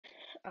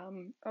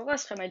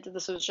Last time I did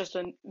this, it was just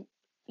a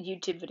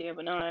YouTube video,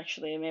 but now I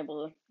actually am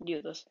able to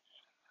do this.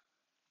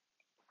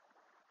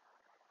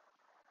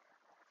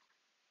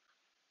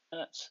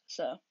 Minutes,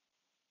 so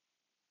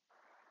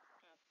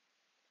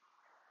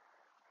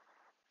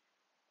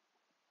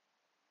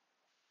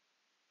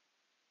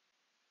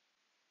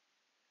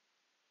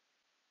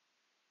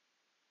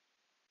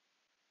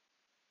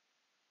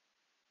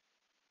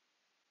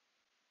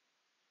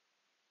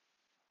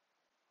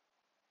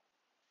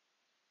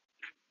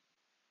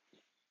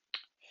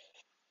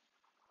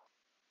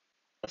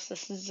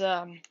this is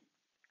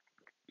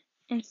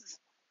let's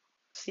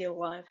see it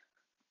live.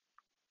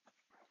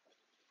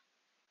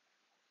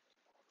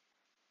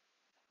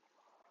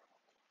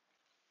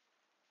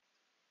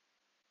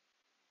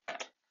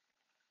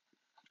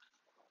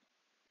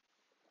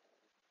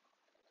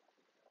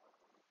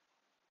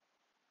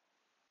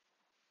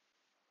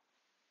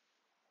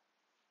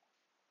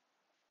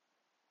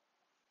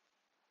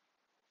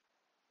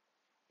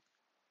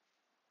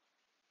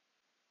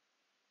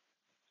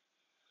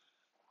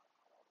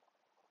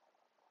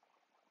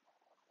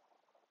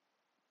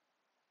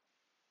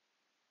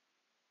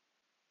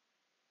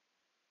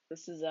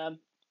 This is that's,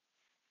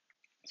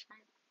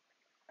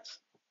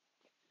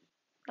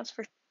 that's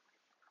for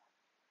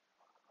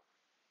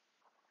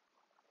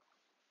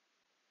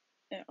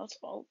yeah. Let's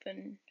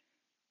open.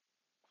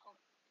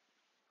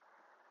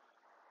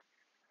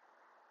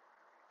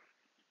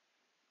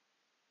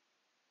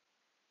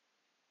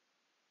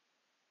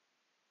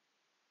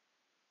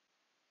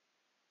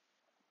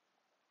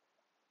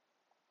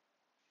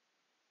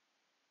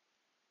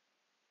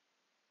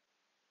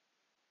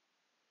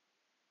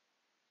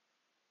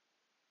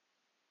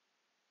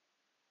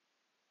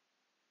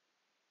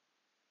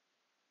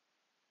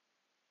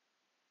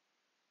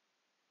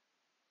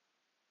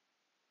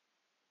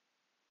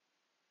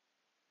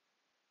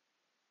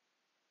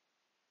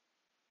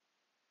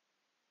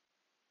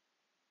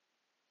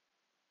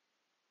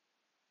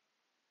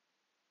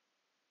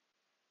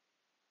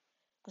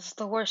 This is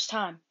the worst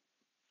time.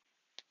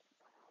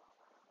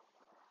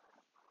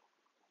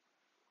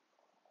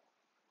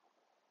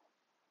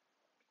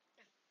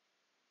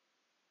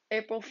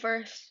 April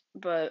 1st,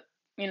 but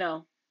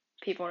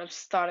people would have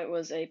thought it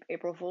was a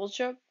April Fool's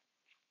joke.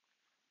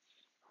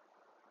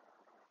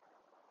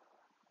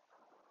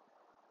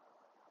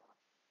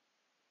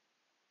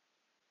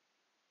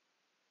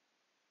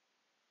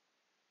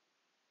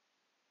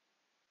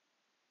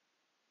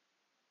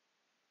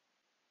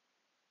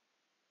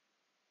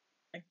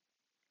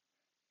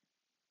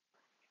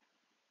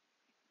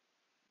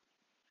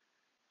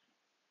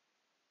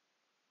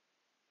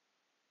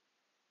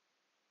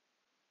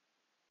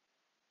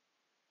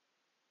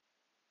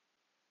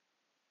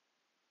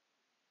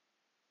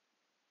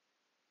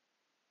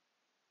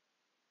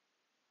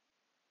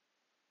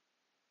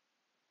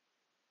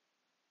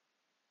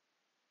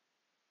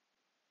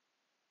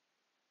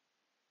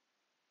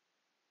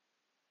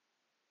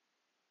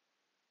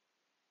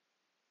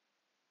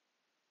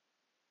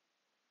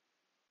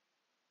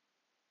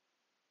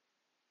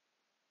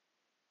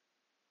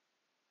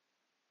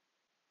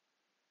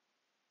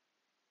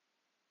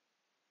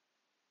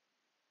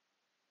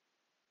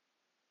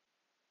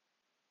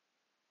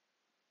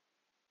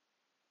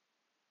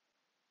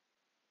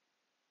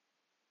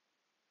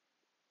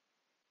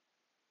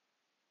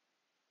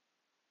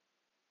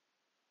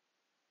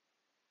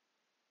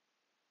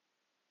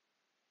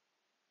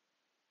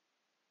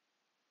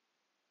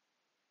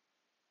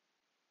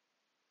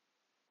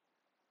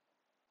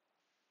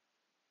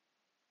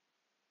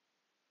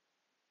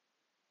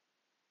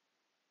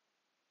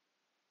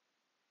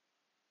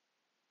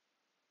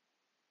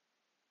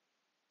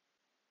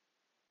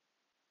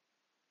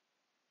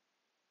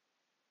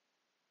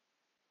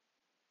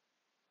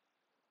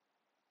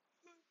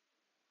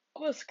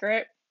 That was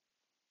great.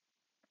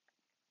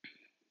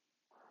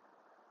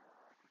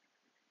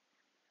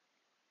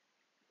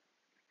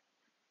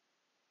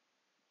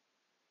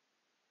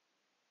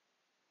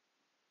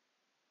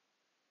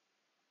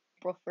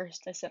 April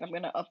 1st, I said I'm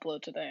gonna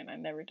upload today, and I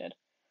never did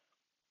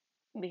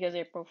because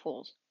April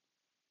Fools.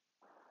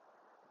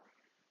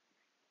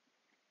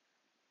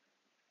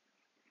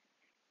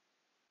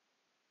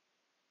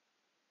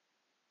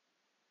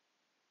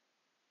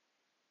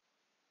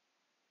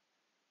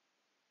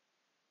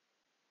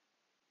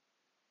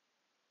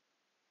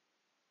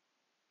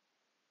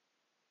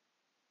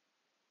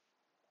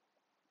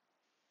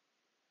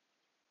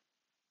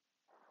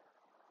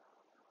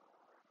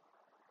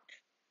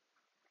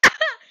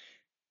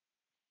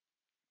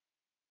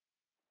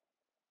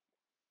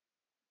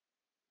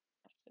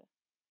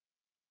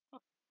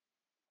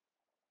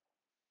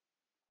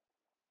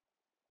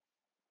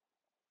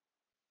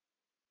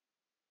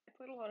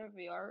 I played a lot of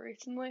VR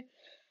recently.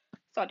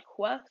 It's on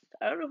Quest.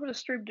 I don't know how to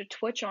stream to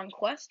Twitch on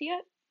Quest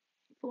yet.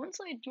 But once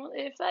I do,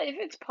 if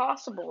it's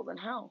possible, then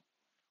hell,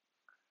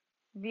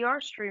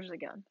 VR streams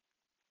again.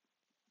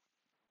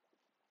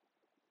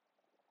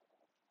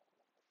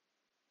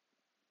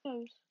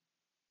 Yes.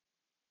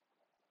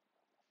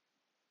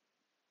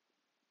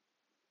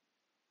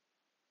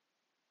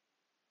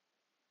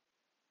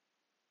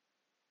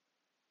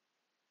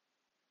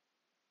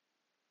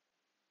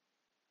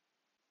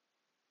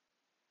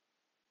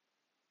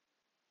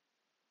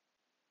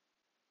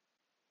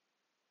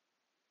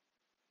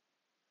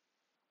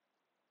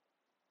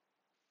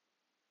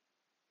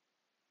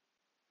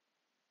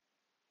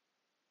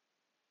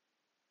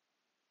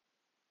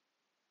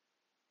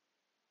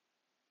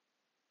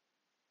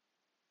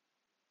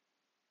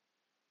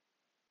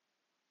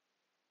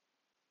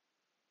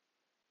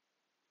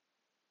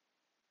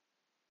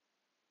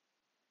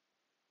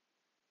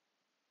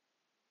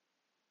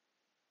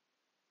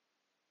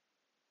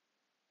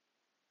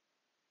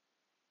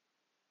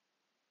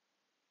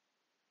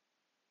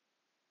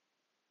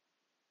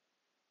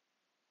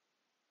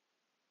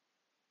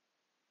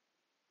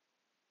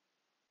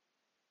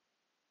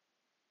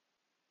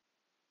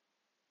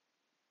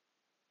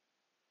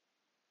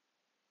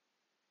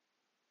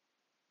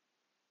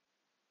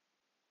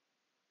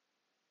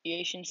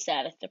 depreciation,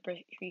 status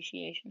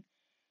depreciation.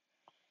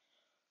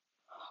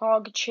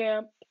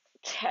 Hogchamp,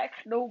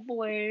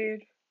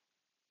 Technoblade.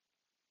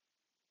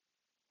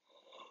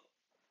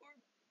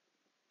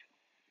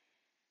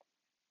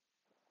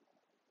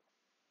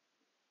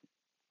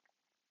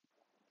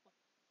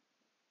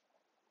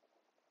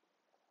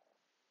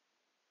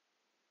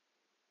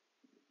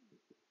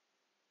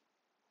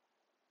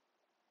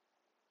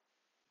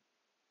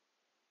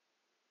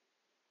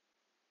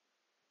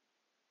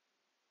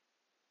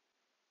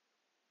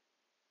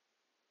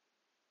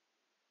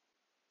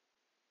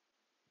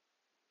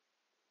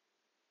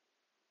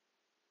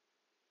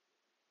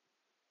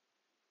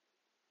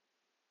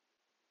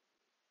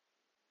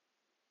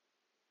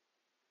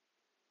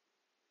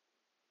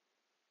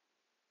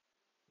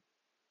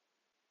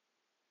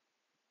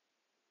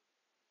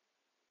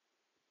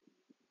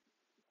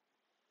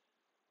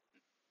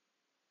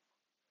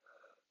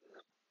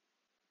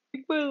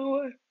 By the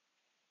way,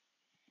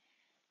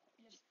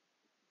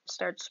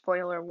 start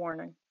spoiler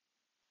warning.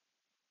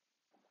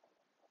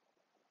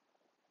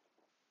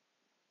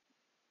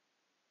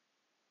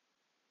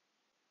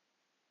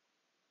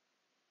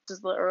 This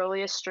is the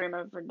earliest stream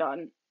I've ever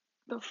done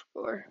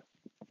before.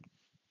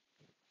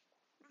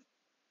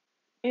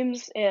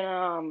 Streams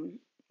in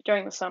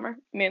during the summer,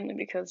 mainly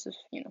because of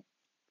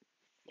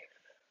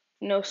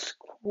no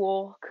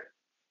school,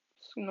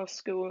 no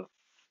school.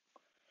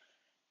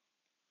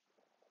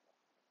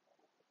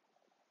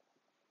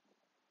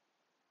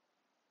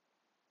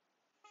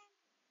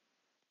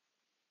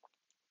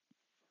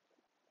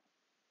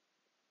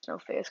 No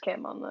face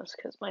cam on this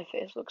because my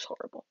face looks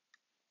horrible.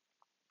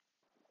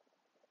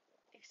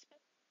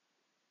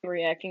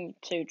 Reacting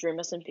to Dream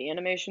SMP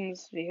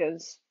animations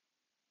because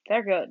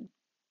they're good.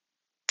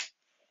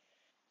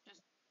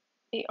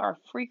 They are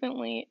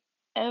frequently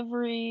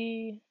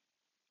every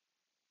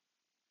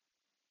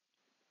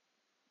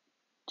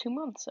 2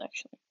 months,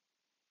 actually.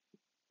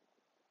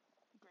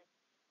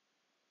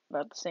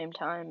 About the same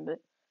time, but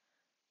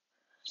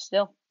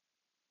still.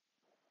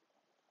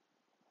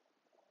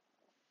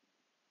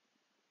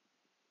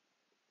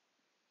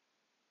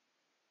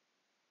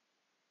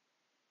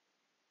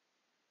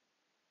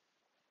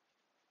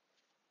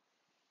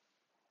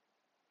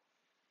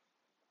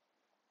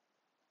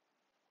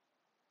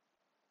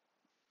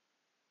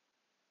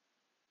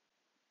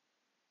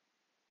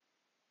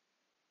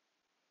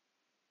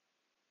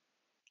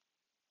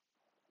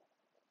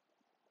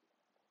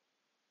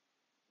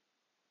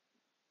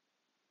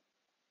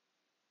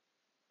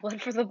 Blood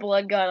for the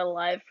Blood God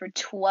alive for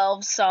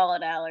 12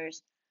 solid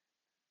hours.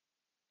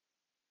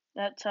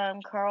 That time,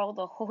 Carl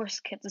the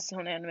horse gets his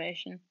own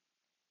animation.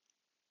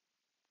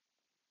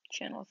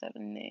 Channel without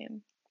a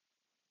name.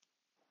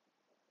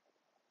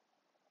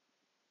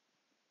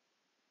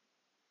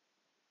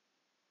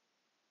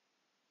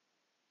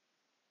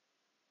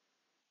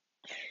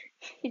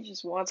 He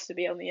just wants to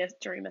be on the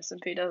Dream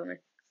SMP, doesn't he?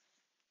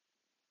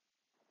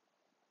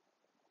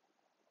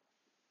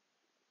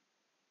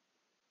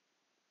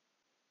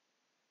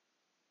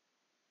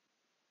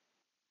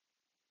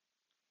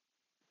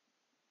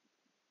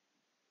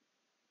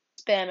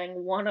 Spamming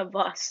one of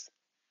us.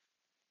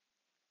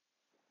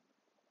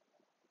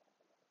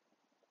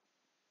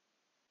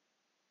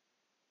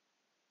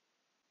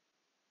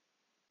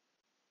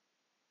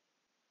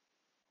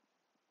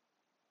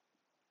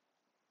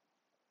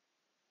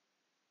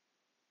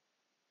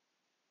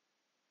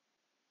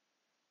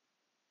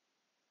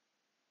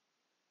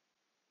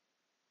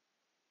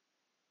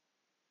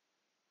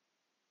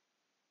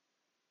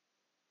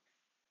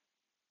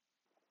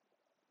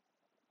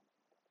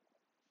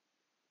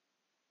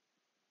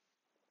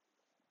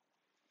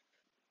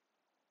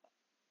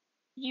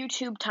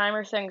 YouTube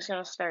timer thing's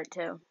gonna start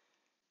too.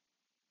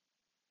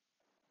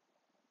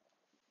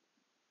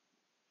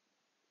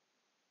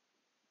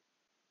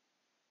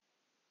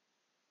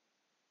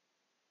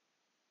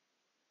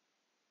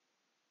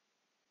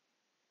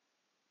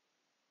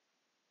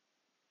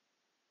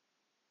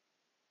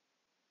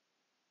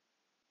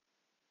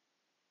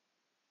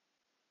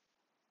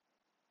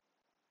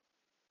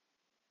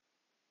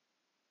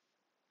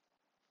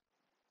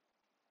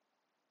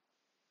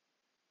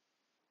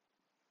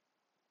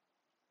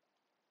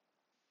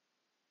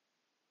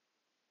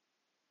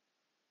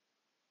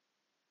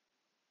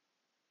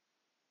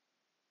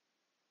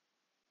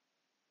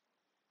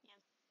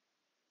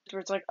 Where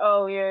it's like,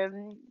 oh yeah,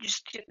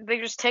 they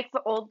just take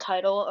the old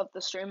title of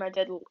the stream I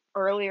did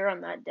earlier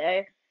on that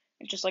day.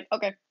 It's just like,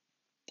 okay,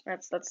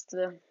 that's the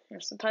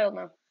title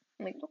now.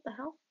 I'm like, what the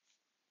hell?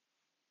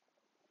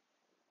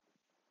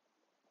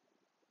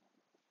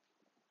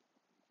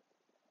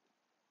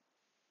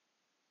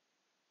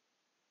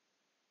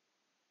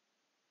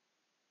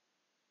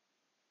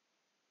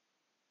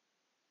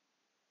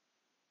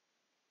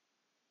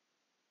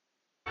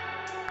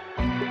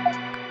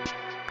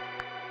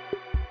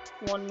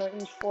 One minute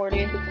and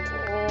 40.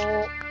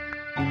 Oh.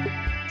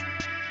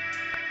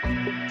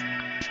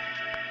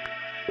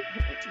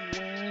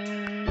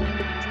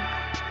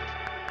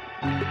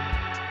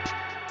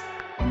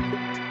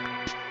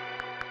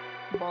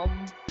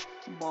 Bum,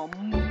 bum.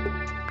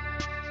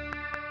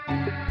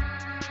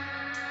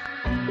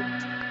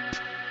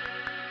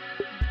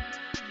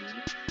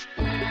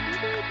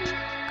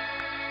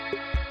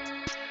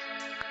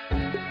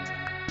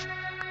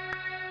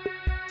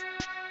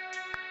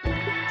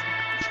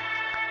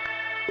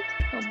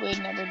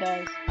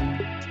 does.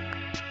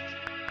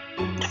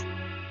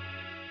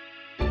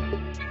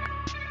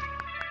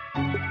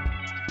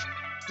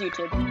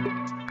 YouTube.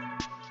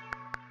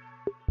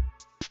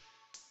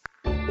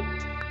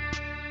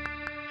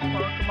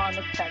 Welcome on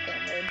the Techo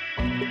mode.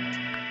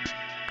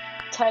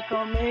 Techo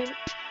mode.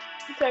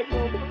 Techo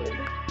mode.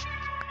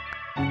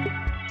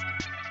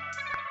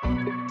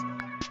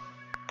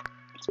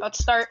 It's about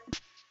to start.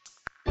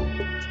 Oh.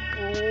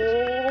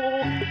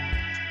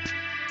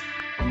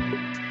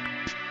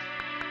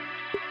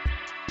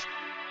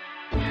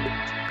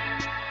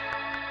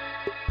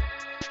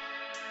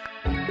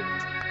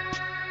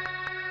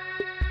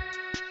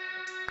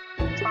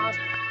 Top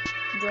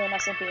doing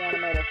SMP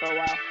animator for a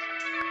while.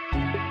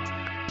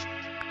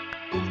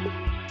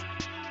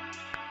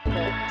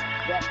 But,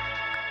 yeah.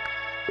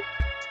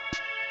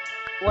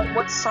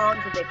 What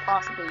song could they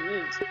possibly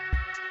use?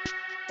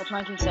 What's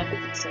 19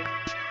 seconds and say?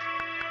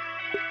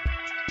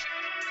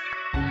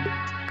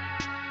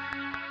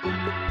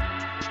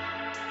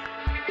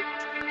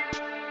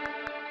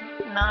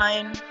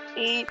 Nine,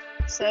 8,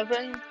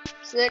 7,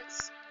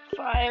 6,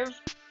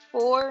 5,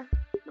 4,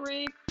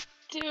 3,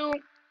 2,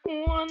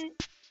 1,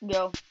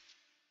 go.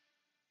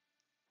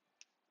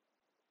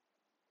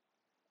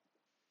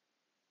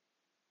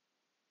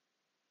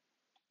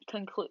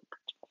 Conclude.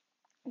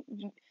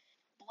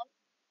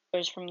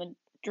 From the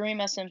Dream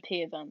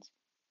SMP events.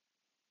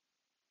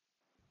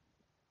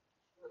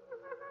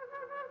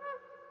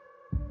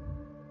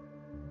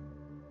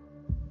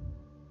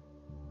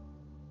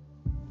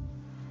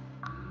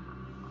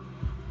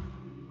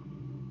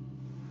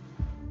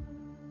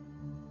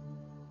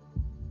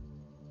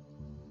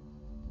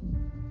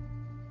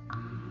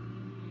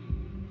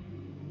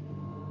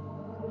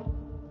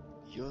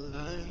 You're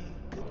like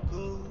a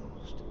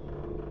ghost.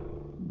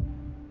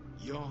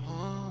 You're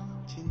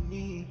haunting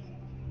me.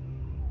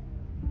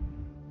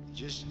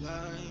 Just like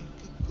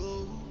a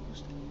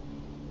ghost.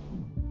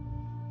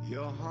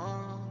 You're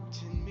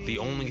haunting me. The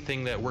only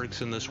thing that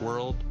works in this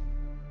world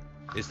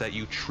is that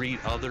you treat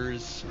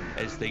others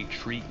as they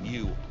treat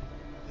you.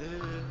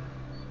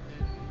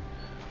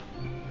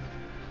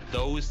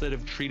 Those that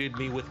have treated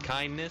me with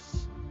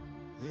kindness,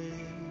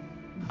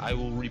 I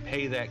will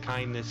repay that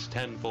kindness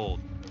tenfold.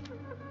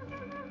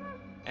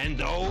 And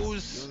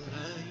those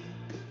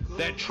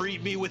that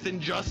treat me with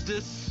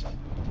injustice,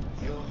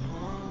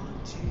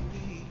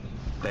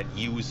 that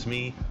use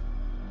me,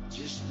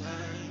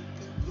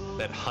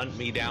 that hunt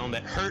me down,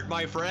 that hurt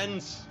my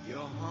friends,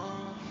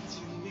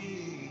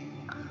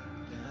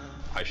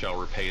 I shall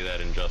repay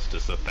that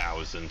injustice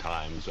 1,000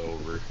 times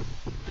over.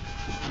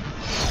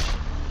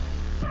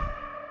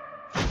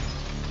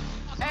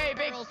 Hey,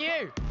 big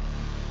Q!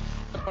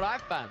 Look what I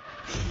found.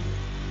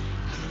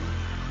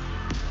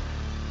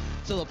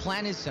 So the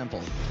plan is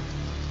simple.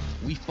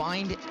 We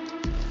find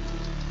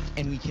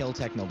and we kill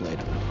Technoblade.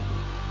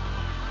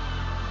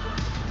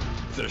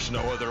 There's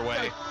no other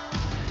way.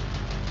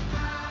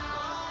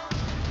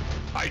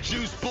 I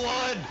choose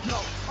blood! No!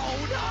 Oh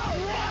no!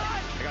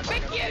 What?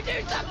 Big Q,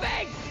 do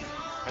something!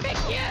 Big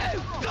Q!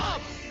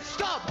 Stop!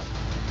 Stop!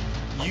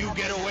 You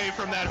get away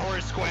from that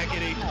horse,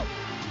 Quackity!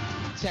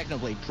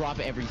 Technoblade, drop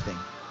everything,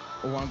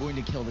 or I'm going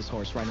to kill this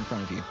horse right in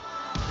front of you.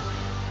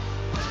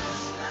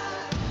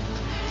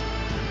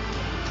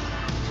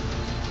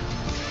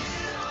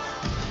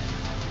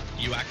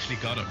 You actually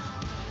got him.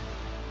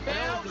 Phil!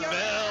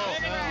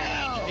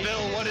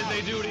 Phil, what did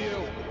they do to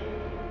you?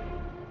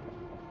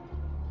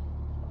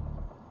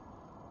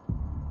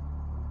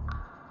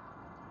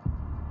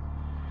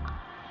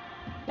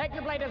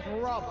 Technoblade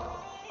has robbed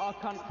our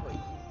country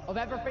of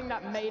everything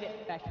that made it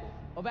special,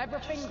 of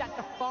everything that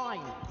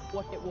defined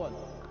what it was.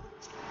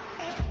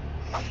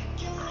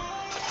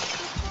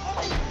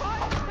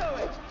 Do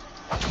it!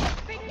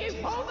 Big Q,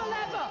 pull the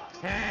lever!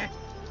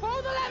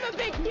 Pull the lever,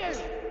 Big Q!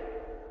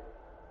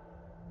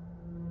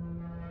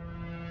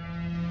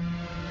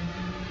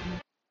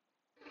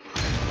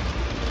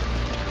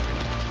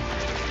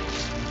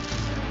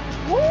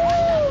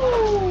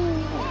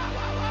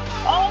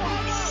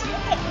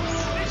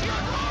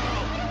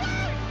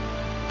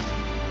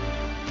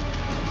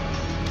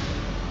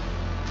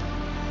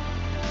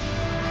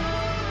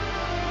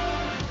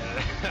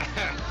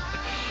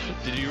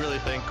 Did you really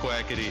think,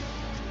 Quackity,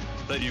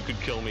 that you could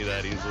kill me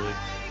that easily?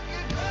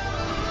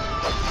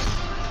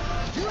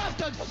 You have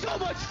done so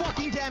much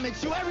fucking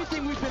damage to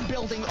everything we've been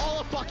building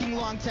all fucking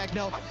long,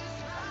 Techno.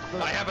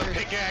 I have a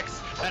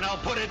pickaxe, and I'll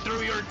put it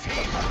through your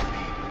teeth!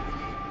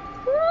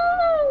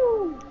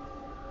 Woo!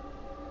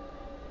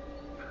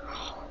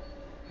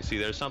 You see,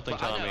 there's something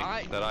telling me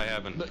that I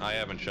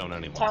haven't shown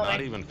anyone, Tell not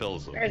me. even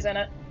Phil's. Where's in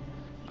it?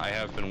 I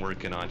have been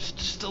working on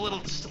just a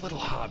little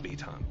hobby,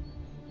 Tom.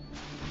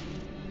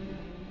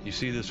 You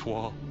see this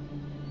wall?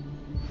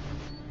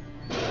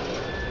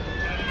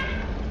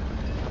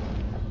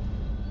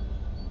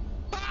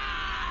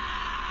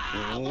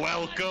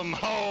 Welcome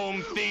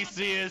home,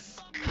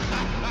 Theseus!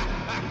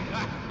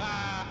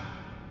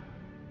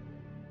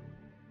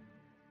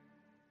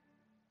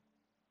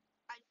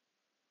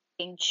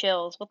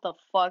 Chills, what the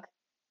fuck?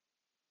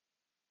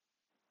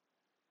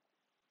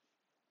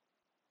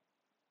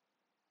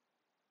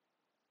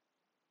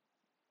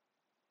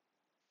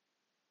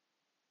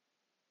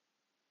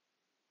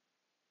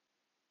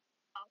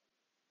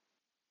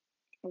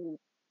 That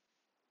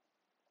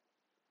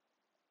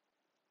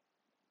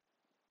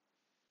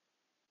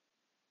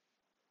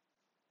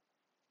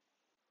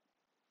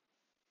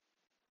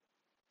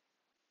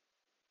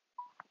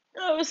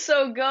was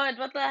so good.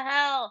 What the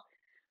hell?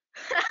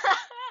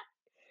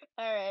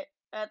 All right,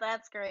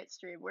 that's great,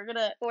 stream. We're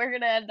gonna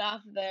end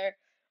off there.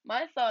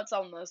 My thoughts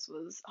on this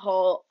was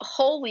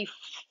holy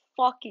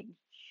fucking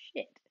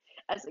shit.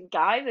 As a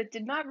guy that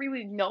did not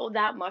really know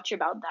that much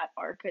about that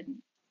arc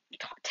and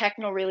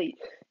Techno really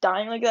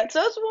dying like that, so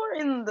I was more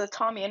in the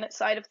Tommy Innit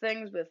side of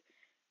things with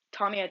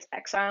Tommy Innit's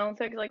exile and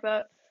things like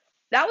that.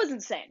 That was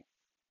insane.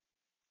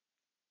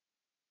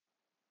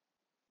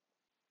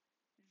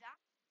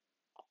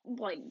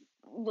 Like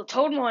the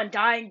Totem on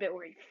dying bit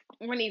where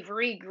when he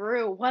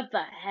regrew. What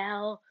the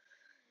hell?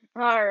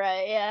 All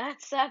right, yeah,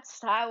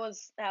 that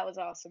was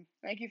awesome.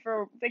 Thank you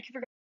for